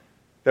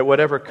 That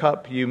whatever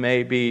cup you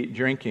may be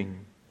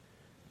drinking,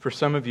 for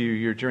some of you,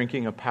 you're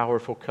drinking a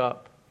powerful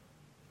cup.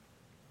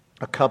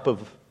 A cup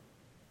of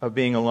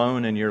being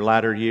alone in your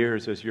latter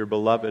years as your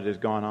beloved has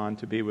gone on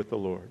to be with the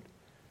Lord.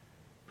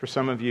 For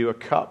some of you, a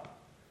cup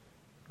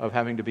of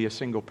having to be a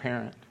single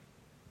parent.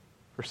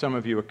 For some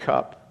of you, a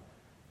cup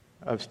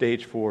of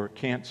stage 4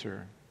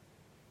 cancer.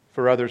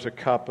 For others, a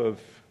cup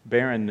of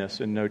barrenness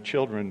and no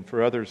children.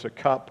 For others, a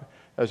cup,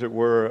 as it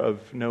were,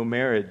 of no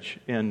marriage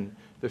in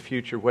the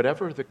future,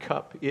 whatever the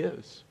cup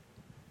is.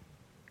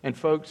 And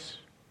folks,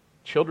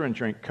 children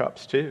drink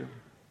cups too.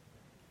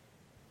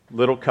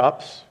 Little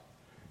cups,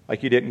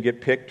 like you didn't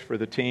get picked for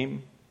the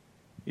team.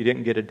 You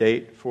didn't get a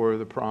date for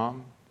the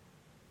prom.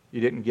 You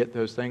didn't get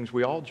those things.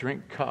 We all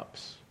drink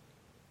cups.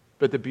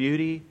 But the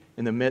beauty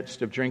in the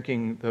midst of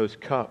drinking those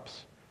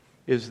cups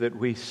is that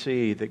we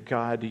see that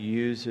God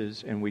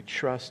uses, and we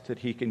trust that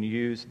He can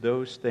use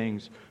those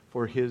things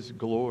for His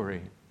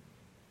glory.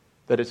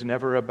 That it's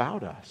never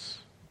about us.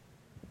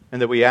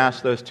 And that we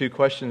ask those two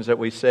questions that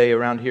we say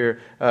around here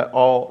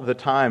all the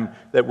time.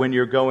 That when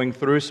you're going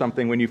through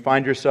something, when you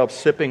find yourself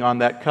sipping on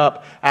that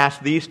cup,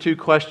 ask these two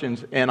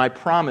questions, and I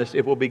promise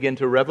it will begin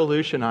to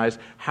revolutionize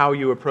how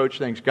you approach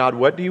things. God,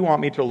 what do you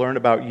want me to learn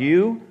about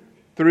you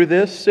through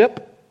this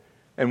sip?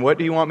 And what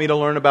do you want me to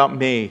learn about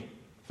me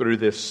through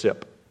this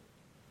sip?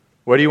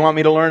 What do you want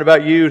me to learn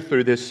about you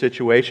through this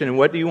situation? And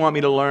what do you want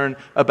me to learn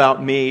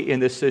about me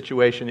in this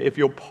situation? If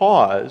you'll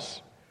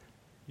pause,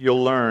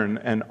 you'll learn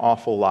an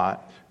awful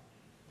lot.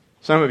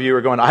 Some of you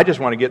are going, I just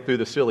want to get through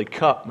the silly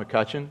cup,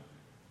 McCutcheon.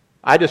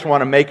 I just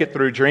want to make it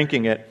through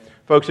drinking it.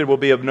 Folks, it will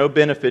be of no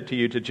benefit to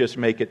you to just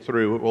make it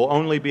through. It will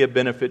only be a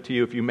benefit to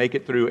you if you make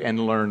it through and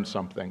learn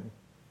something.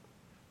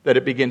 That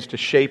it begins to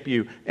shape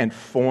you and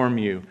form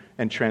you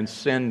and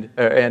transcend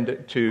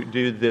and to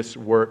do this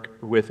work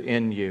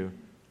within you.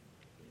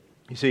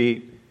 You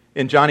see,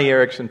 in Johnny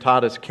Erickson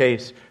Tada's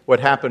case, what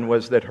happened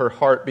was that her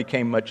heart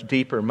became much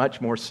deeper, much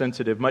more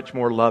sensitive, much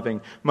more loving,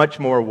 much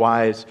more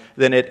wise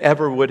than it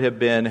ever would have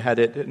been had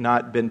it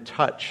not been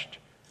touched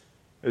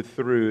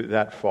through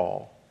that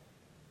fall.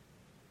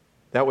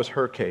 That was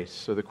her case.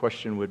 So the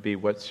question would be,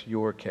 what's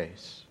your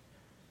case?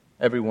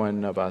 Every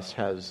one of us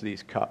has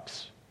these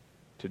cups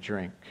to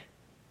drink.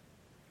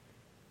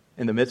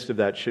 In the midst of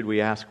that, should we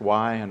ask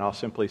why? And I'll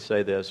simply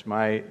say this.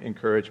 My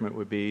encouragement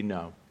would be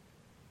no.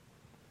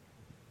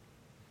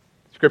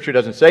 Scripture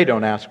doesn't say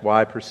don't ask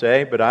why per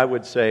se, but I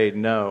would say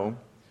no.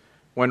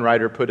 One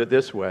writer put it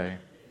this way.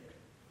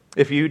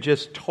 If you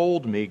just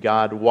told me,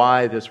 God,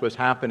 why this was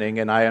happening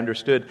and I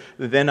understood,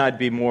 then I'd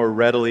be more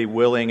readily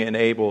willing and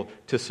able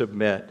to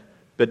submit.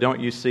 But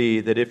don't you see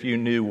that if you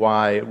knew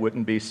why, it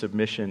wouldn't be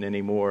submission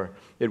anymore.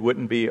 It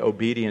wouldn't be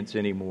obedience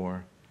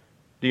anymore.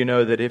 Do you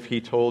know that if He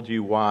told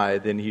you why,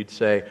 then you'd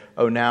say,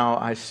 oh, now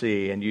I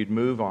see, and you'd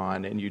move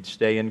on and you'd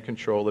stay in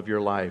control of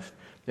your life,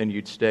 and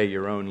you'd stay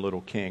your own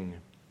little king.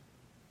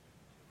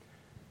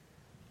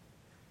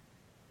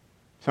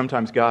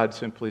 Sometimes God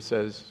simply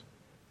says,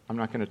 I'm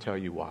not going to tell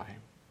you why.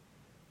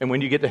 And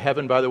when you get to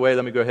heaven, by the way,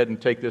 let me go ahead and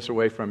take this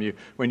away from you.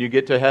 When you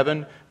get to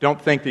heaven,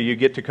 don't think that you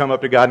get to come up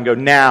to God and go,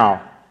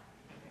 now,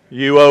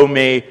 you owe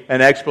me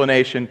an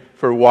explanation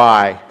for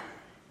why.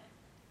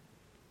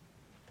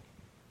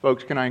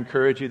 Folks, can I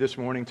encourage you this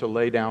morning to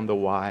lay down the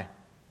why?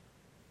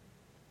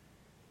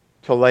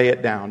 To lay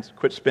it down.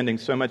 Quit spending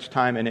so much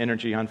time and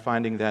energy on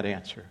finding that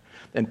answer.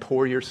 And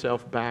pour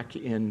yourself back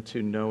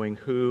into knowing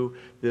who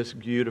this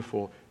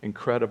beautiful,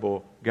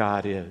 incredible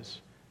God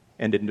is.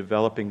 And in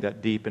developing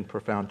that deep and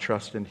profound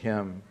trust in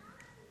Him.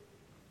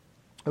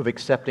 Of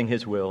accepting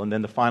His will. And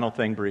then the final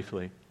thing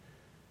briefly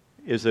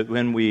is that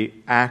when we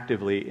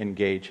actively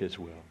engage His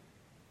will.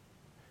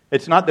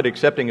 It's not that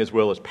accepting His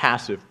will is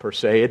passive per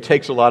se. It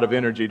takes a lot of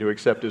energy to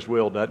accept His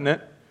will, doesn't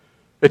it?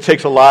 It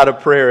takes a lot of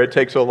prayer. It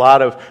takes a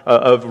lot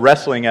of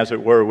wrestling, as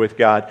it were, with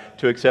God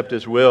to accept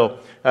His will.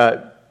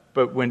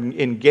 But when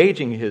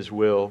engaging His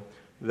will,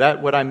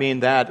 that what I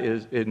mean that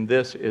is in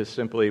this is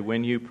simply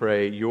when you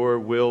pray, your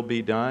will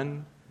be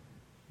done,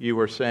 you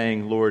are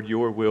saying, Lord,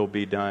 your will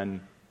be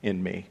done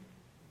in me.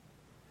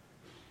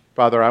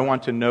 Father, I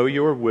want to know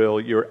your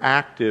will, your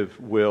active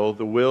will,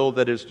 the will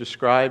that is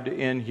described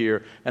in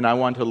here, and I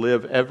want to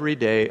live every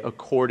day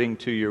according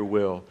to your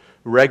will.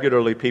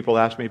 Regularly people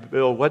ask me,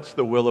 Bill, what's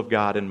the will of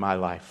God in my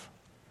life?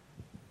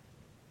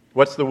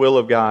 What's the will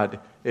of God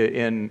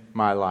in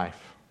my life?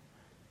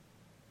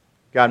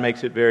 God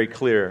makes it very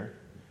clear.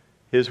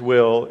 His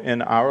will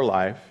in our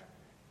life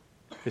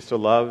is to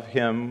love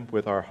Him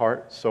with our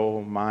heart,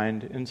 soul,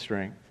 mind, and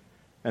strength,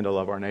 and to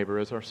love our neighbor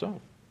as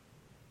ourselves.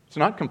 It's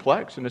not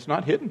complex and it's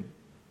not hidden.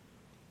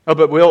 Oh,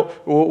 but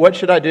what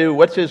should I do?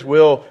 What's His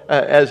will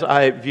as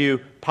I view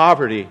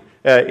poverty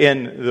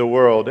in the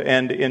world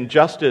and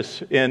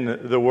injustice in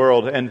the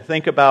world, and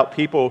think about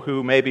people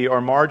who maybe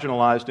are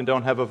marginalized and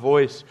don't have a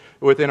voice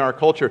within our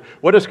culture?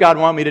 What does God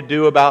want me to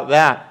do about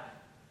that?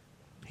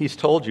 He's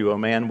told you, O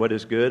man, what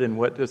is good and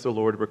what does the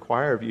Lord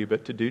require of you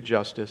but to do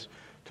justice,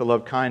 to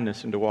love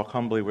kindness, and to walk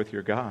humbly with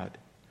your God.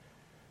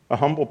 A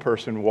humble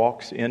person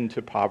walks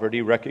into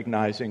poverty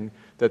recognizing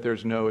that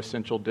there's no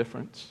essential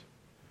difference.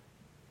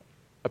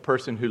 A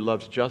person who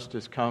loves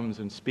justice comes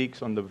and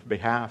speaks on the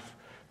behalf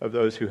of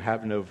those who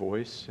have no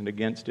voice and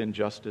against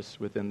injustice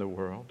within the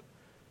world.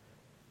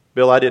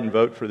 Bill, I didn't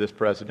vote for this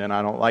president.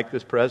 I don't like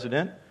this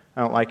president.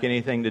 I don't like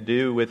anything to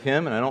do with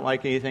him, and I don't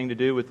like anything to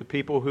do with the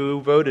people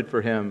who voted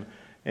for him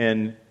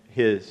in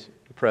his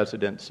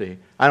presidency.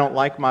 I don't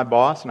like my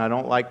boss, and I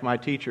don't like my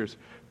teachers.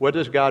 What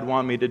does God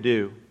want me to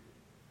do?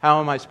 How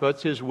am I supposed?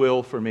 What's His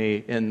will for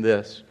me in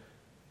this?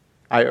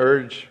 I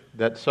urge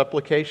that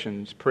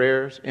supplications,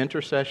 prayers,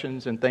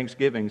 intercessions, and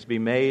thanksgivings be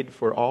made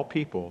for all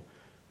people,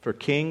 for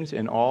kings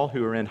and all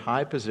who are in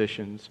high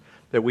positions,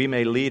 that we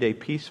may lead a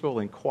peaceful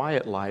and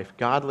quiet life,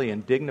 godly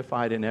and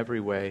dignified in every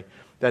way.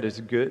 That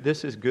is good.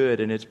 This is good,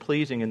 and it's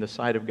pleasing in the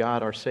sight of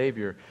God our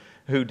Savior,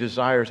 who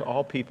desires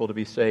all people to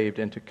be saved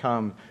and to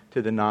come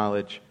to the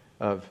knowledge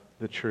of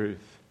the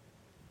truth.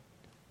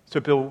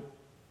 So, Bill,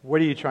 what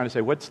are you trying to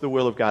say? What's the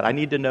will of God? I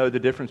need to know the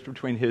difference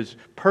between His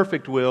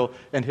perfect will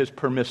and His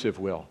permissive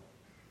will.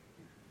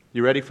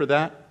 You ready for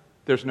that?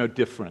 There's no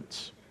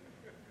difference.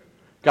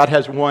 God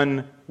has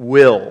one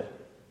will.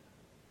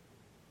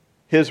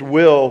 His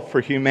will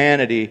for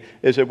humanity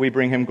is that we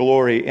bring Him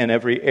glory in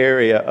every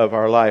area of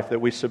our life, that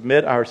we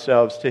submit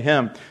ourselves to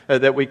Him,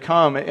 that we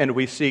come and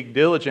we seek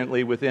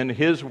diligently within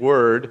His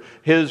Word,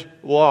 His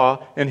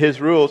law, and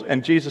His rules.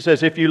 And Jesus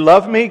says, if you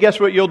love me, guess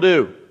what you'll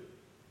do?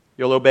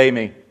 You'll obey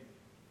me.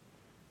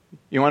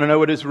 You want to know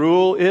what His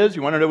rule is?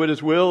 You want to know what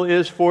His will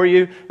is for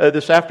you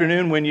this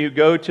afternoon when you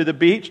go to the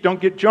beach? Don't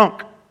get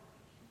drunk.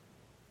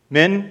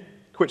 Men,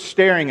 quit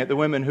staring at the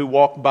women who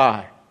walk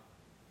by.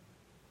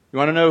 You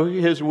want to know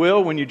His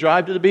will? When you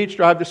drive to the beach,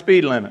 drive the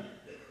speed limit.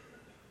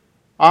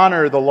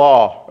 Honor the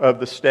law of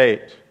the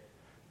state.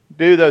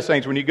 Do those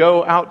things. When you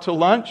go out to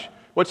lunch,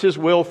 what's His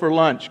will for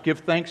lunch? Give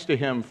thanks to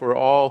Him for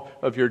all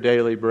of your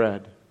daily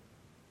bread.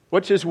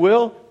 What's His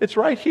will? It's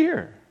right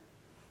here.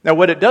 Now,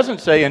 what it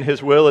doesn't say in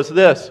His will is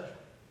this.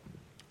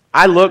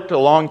 I looked a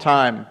long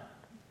time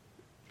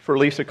for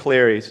Lisa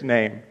Clary's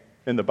name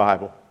in the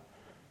Bible.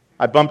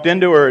 I bumped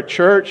into her at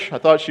church. I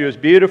thought she was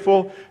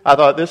beautiful. I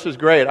thought, this is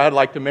great. I'd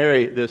like to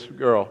marry this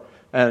girl.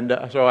 And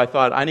so I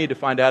thought, I need to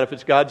find out if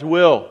it's God's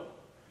will.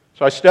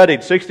 So I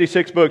studied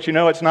 66 books. You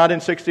know it's not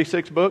in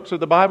 66 books of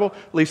the Bible?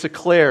 Lisa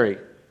Clary.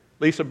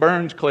 Lisa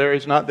Burns Clary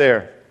is not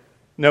there.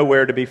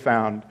 Nowhere to be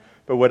found.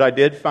 But what I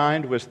did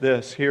find was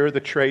this. Here are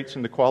the traits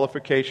and the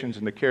qualifications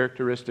and the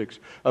characteristics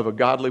of a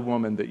godly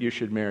woman that you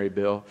should marry,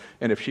 Bill.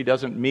 And if she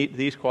doesn't meet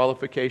these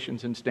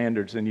qualifications and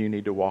standards, then you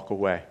need to walk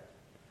away.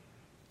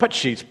 But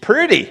she's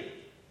pretty.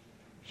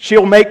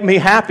 She'll make me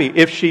happy.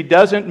 If she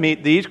doesn't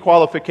meet these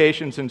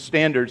qualifications and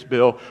standards,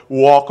 Bill,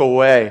 walk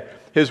away.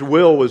 His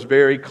will was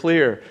very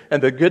clear.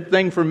 And the good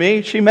thing for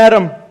me, she met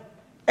him.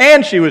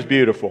 And she was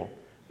beautiful.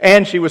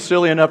 And she was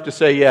silly enough to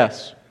say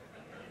yes.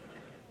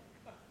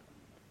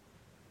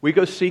 We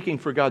go seeking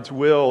for God's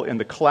will in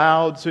the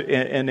clouds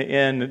and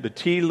in the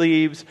tea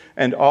leaves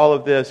and all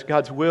of this.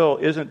 God's will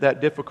isn't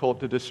that difficult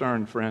to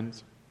discern,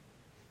 friends.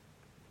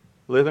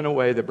 Live in a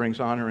way that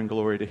brings honor and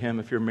glory to Him.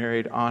 If you're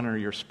married, honor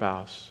your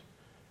spouse.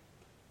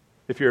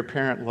 If you're a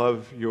parent,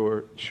 love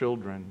your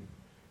children.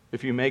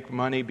 If you make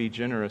money, be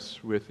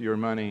generous with your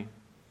money.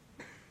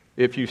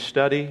 If you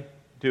study,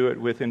 do it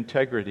with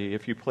integrity.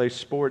 If you play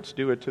sports,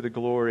 do it to the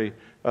glory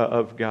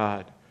of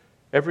God.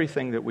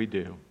 Everything that we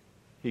do,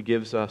 He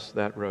gives us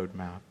that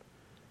roadmap.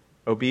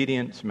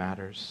 Obedience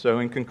matters. So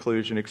in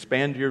conclusion,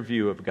 expand your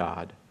view of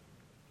God.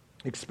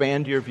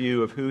 Expand your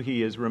view of who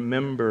He is.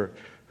 Remember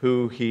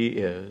who He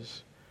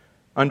is.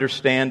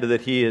 Understand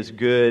that He is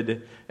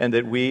good and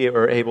that we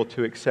are able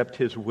to accept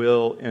His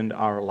will in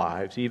our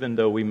lives, even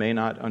though we may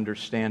not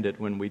understand it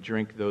when we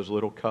drink those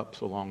little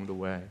cups along the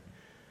way.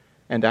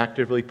 And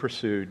actively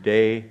pursue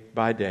day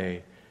by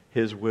day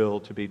His will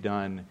to be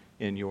done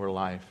in your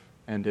life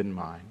and in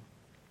mine.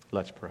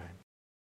 Let's pray.